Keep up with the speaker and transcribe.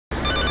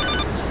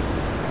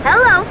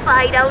Hello,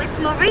 Fido. It's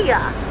Maria.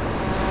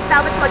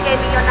 Salvatore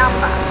gave me your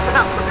number.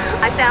 Well,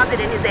 I found it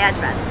in his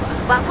address.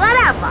 But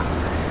whatever.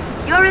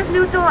 You're his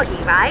new doggy,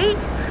 right?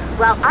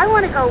 Well, I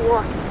want to go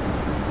walking.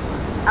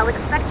 I'll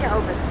expect you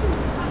over soon.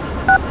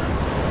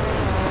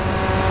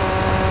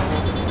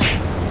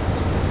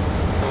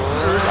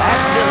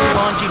 Accidentally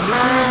launching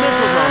nuclear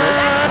missiles on us,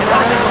 and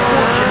I'll make a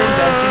fortune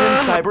investing in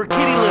cyber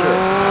kitty litter.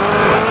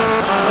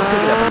 Let's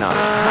take it up a notch.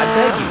 I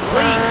beg you,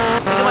 please.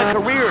 Think of my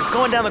career. It's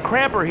going down the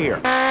crapper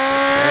here.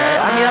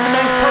 I mean, I'm a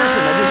nice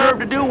person. I deserve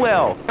to do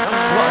well.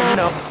 Well, you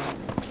know.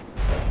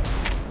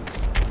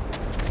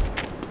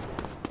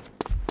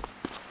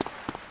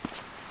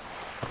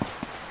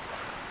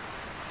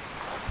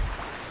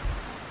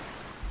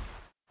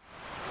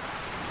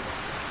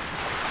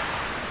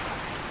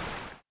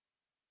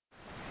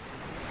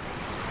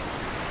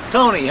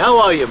 Tony, how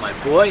are you, my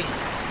boy?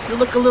 You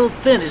look a little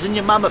thin. Isn't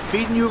your mama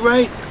feeding you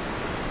right?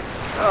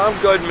 I'm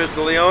good,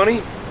 Mr.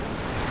 Leone.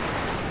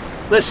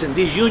 Listen,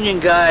 these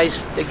union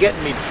guys, they're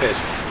getting me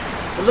pissed.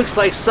 It looks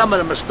like some of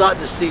them are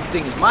starting to see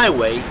things my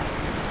way.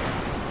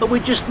 But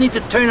we just need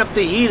to turn up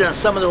the heat on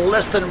some of the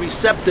less than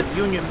receptive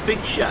union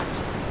big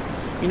shots.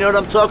 You know what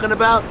I'm talking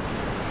about?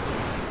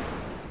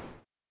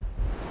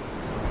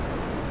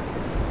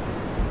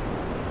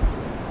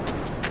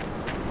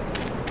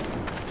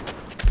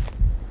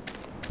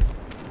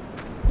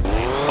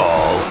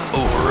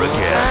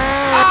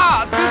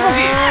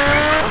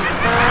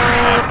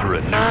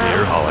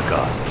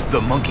 The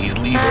monkeys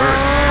leave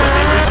Earth, but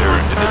they return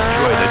to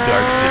destroy the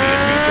Dark City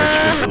and research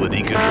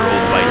facility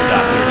controlled by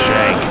Dr.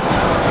 Shank.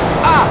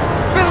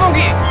 Space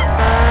Monkey!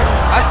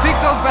 I stick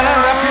those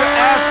bananas up your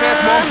ass,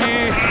 Space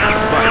Monkey!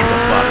 Find the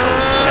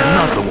fossils, and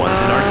not the ones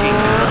in our game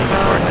design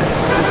department.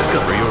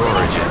 Discover your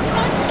origin.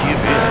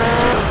 Give in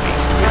to the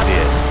beast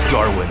within.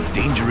 Darwin's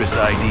dangerous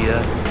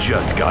idea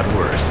just got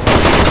worse.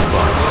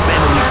 Fun,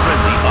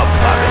 family-friendly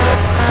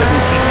apocalypse that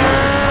will keep you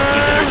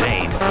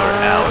entertained for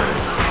hours.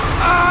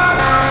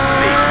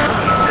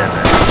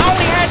 I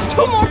only had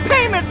 2 more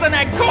payments on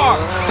that car!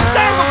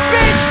 Son of a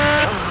bitch!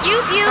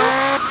 You!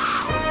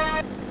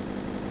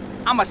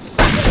 I'm a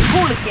sucker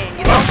hooligan,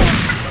 you know?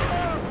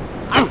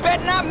 I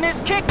bet not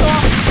miss kickoff!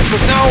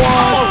 From now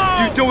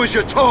on, you do as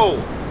you're told.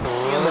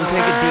 And then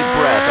take a deep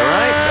breath,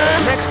 alright?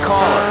 Next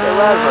caller. Hey,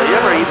 Laszlo, you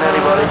ever eaten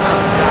anybody?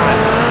 Oh, God.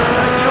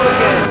 Not you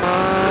again.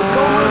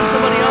 Go ruin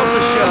somebody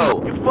else's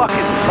show. You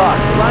fucking fuck.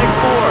 Line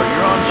 4,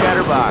 you're on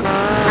Chatterbox.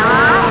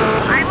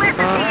 I listen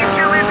to your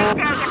show every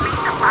day and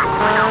read the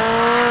hospital.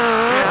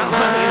 Yeah,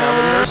 well, you know,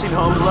 the nursing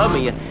homes love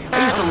me. I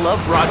used to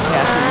love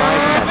broadcasting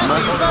live from that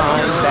musty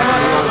times back in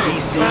the old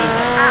BC.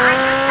 I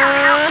just don't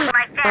help with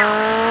my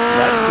family.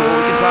 That's cool.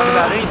 We can talk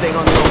about anything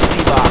on the old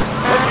C-Box.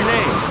 What's your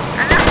name?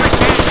 Another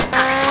day,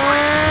 nothing more.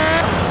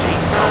 Gee,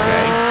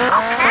 okay.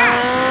 Okay,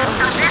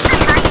 so this is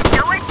how you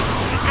do it?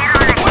 You get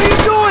on a... What are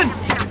you doing?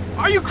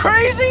 Are you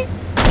crazy?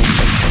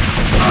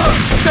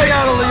 Stay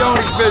out of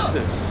Leone's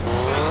business.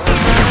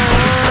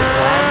 It's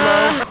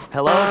Laszlo.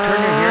 Hello,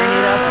 turn your hearing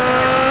aid up.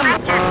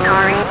 I'm just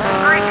sorry.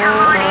 I come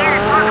on in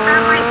and talk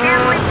about my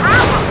family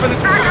problems.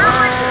 Not how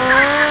much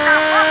son does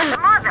not love his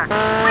mother.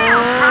 Real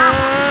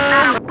problems,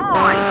 not a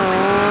boy who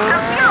is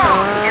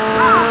confused and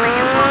lonely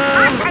and will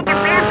not take a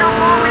bath no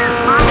more with his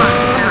mama.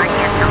 I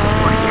get some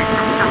bullshit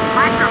from some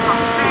lesser from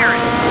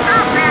fairy.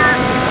 Stop there.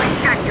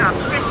 Shut your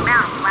big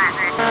mouth,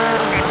 Lazarus.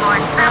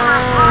 Before summer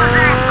blows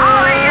a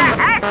hole in your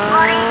head,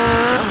 buddy.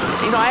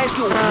 You know, I ask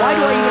you, why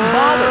do I even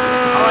bother?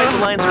 All right,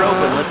 the lines are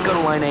open. Let's go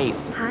to line 8.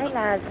 Hi,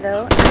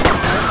 Laszlo. I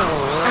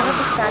was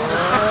a fan of the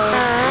show.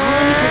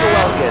 Let me take a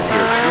wild guess here.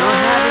 You're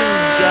having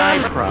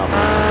guy problems.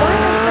 Why are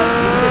you with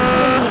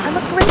me? I'm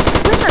a great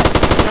swimmer.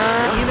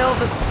 You know,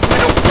 the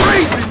I'm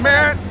crazy,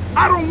 man.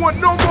 I don't want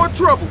no more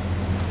trouble.